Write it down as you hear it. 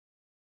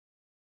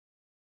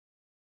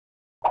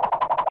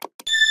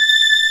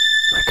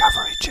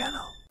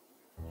channel.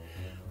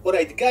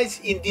 Alright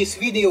guys, in this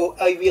video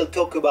I will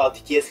talk about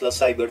Tesla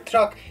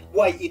Cybertruck,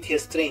 why it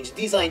has strange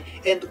design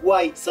and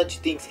why such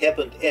things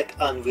happened at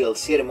unveil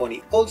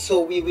ceremony.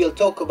 Also we will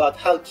talk about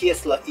how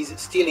Tesla is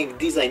stealing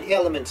design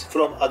elements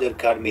from other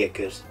car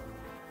makers.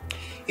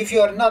 If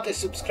you are not a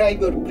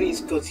subscriber,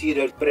 please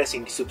consider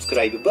pressing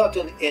subscribe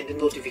button and the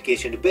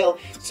notification bell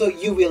so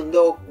you will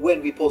know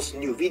when we post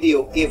new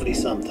video every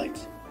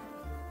sometimes.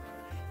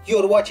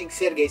 You're watching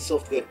Sergey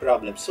Software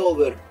Problem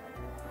Solver.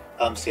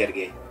 I'm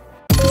Sergey.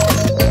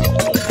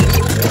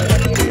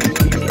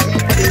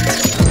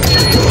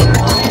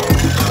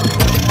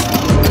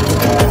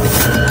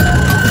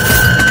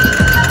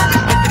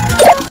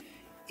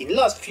 In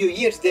last few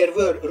years there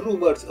were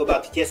rumors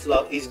about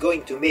Tesla is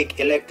going to make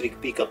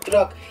electric pickup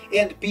truck,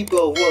 and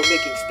people were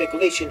making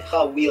speculation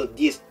how will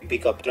this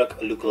pickup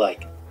truck look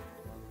like.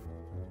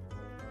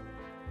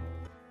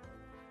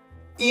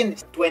 In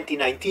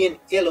 2019,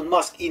 Elon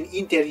Musk in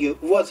interview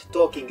was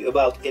talking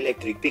about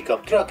electric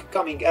pickup truck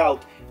coming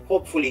out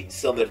hopefully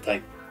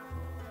summertime.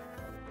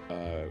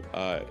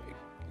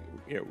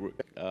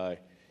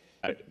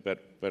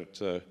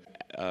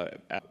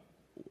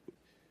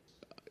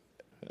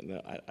 No,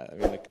 I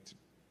mean, like,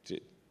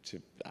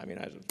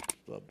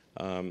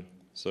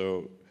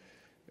 so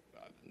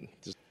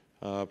just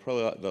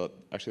probably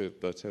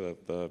let's say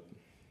that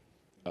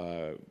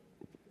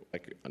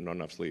like not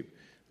enough sleep,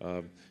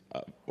 or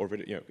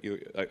video,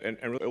 and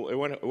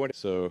really,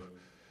 so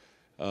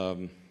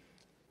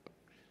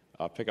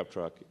pickup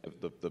truck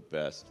the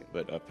best,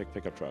 but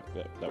pickup truck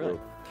that right.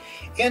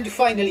 And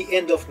finally,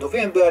 end of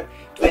November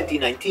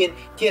 2019,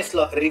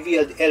 Tesla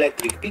revealed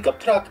electric pickup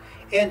truck,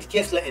 and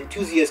Tesla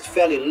enthusiasts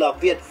fell in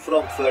love with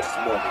from first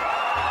moment.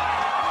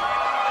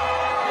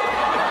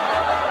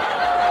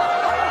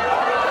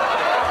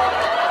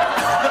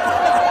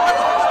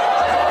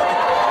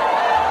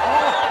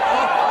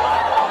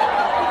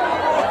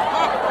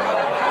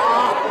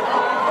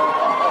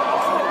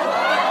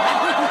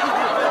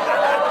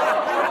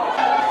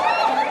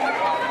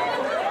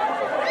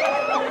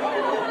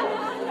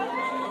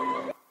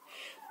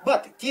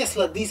 But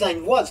Tesla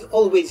design was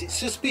always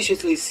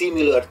suspiciously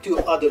similar to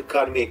other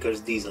car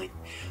makers' design.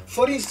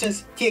 For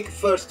instance, take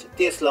first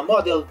Tesla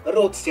model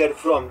Roadster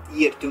from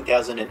year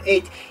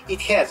 2008.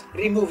 It has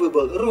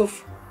removable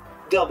roof,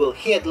 double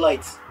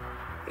headlights,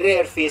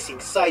 rear-facing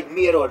side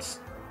mirrors,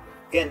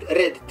 and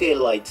red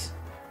taillights.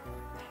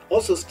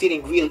 Also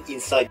steering wheel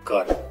inside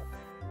car.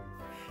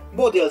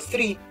 Model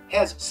 3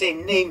 has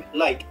same name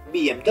like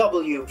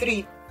BMW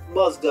 3,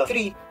 Mazda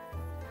 3,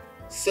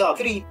 Saab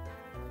 3,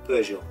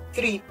 Peugeot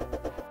 3,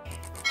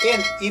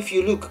 and if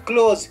you look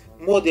close,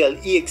 Model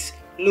X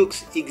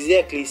looks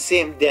exactly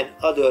same than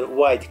other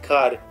white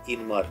car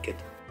in market.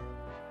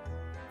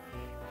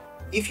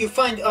 If you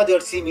find other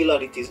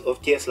similarities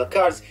of Tesla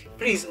cars,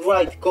 please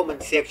write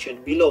comment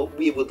section below,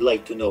 we would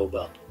like to know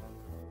about.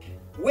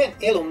 When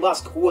Elon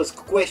Musk was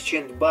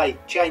questioned by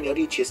China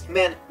richest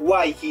man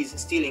why he's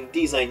stealing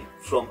design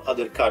from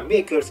other car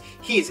makers,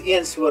 his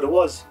answer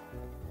was,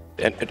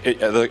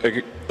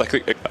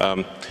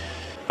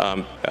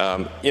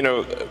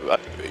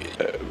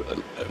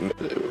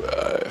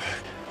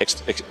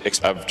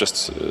 I've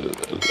just.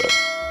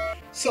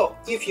 So,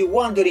 if you're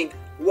wondering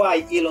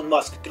why Elon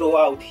Musk threw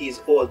out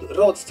his old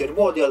Roadster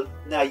model,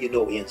 now you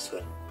know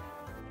answer.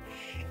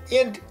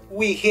 And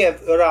we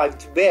have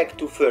arrived back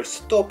to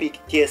first topic,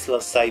 Tesla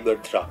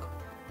Cybertruck.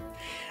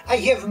 I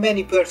have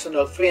many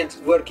personal friends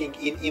working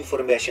in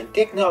information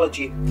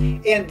technology,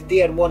 and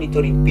they are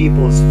monitoring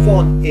people's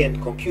phone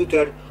and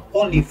computer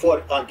only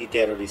for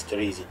anti-terrorist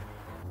reason.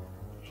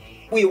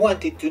 We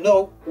wanted to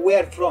know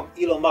where from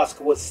Elon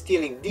Musk was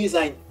stealing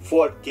design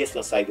for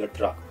Tesla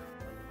Cybertruck.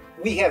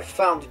 We have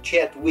found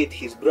chat with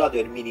his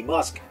brother Mini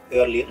Musk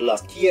early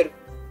last year.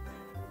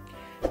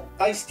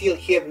 I still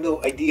have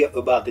no idea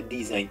about the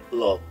design,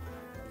 lol.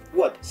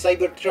 What,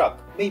 Cybertruck?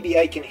 Maybe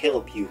I can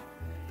help you.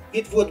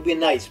 It would be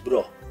nice,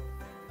 bro.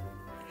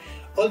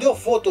 Although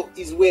photo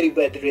is very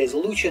bad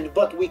resolution,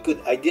 but we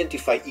could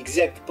identify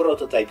exact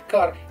prototype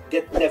car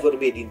that never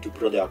made into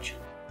production.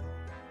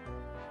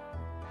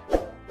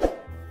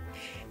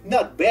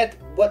 Not bad,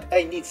 but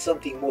I need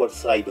something more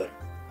cyber.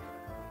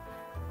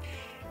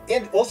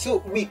 And also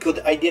we could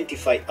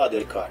identify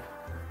other car.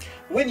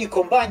 When you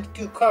combine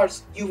two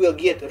cars, you will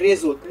get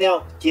result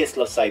now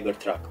Tesla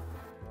Cybertruck.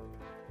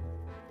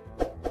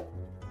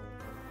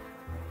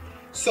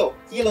 So,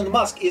 Elon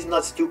Musk is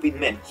not stupid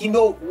man. He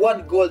know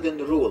one golden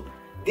rule.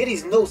 There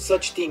is no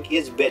such thing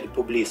as bad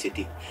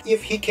publicity.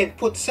 If he can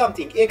put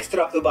something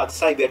extra about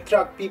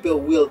Cybertruck, people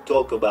will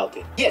talk about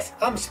it. Yes,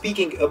 I'm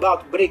speaking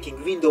about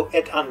breaking window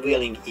at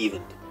unveiling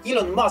event.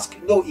 Elon Musk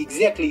know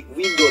exactly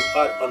windows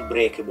are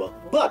unbreakable,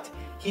 but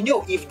he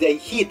know if they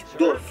hit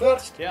door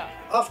first,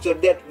 after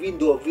that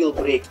window will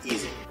break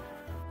easy.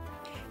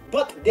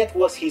 But that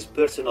was his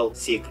personal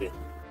secret.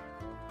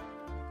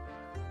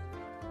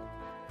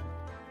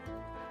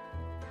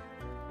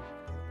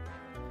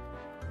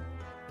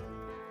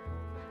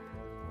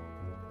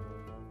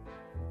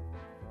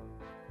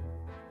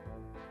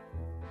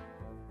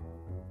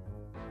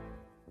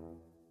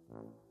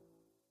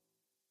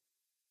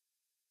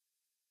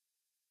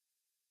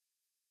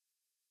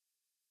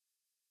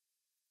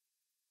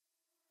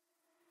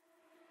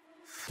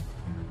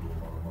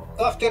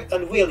 After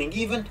unveiling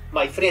event,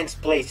 my friends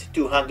placed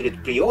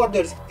 200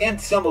 pre-orders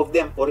and some of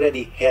them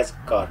already has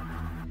car.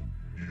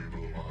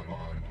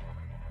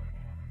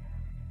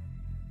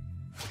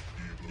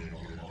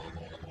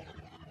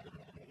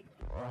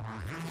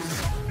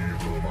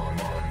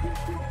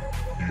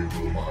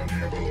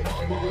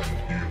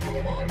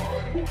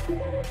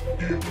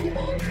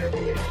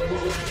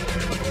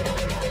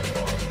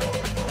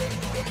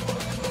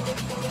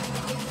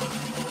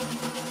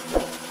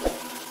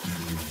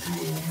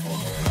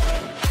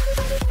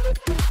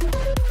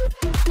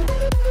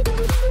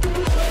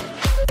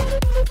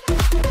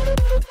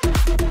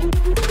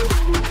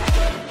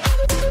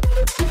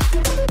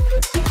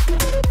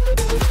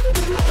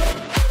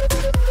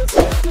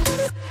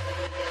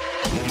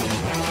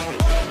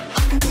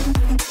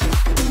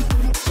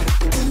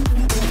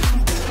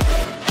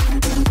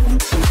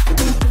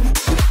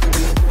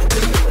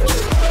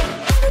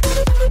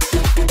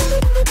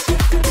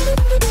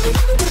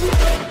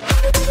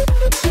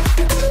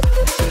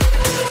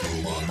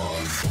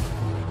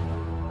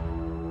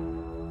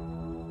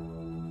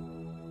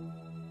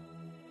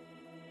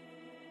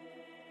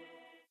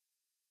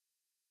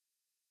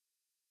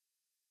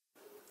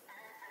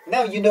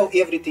 Now you know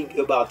everything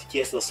about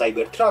Tesla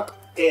Cybertruck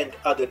and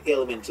other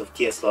elements of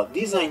Tesla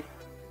design.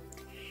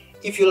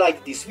 If you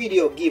liked this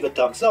video, give a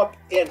thumbs up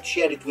and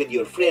share it with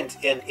your friends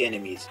and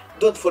enemies.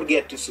 Don't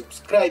forget to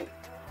subscribe.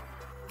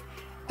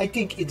 I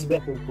think it's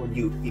better for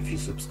you if you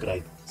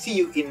subscribe. See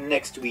you in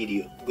next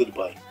video.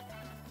 Goodbye.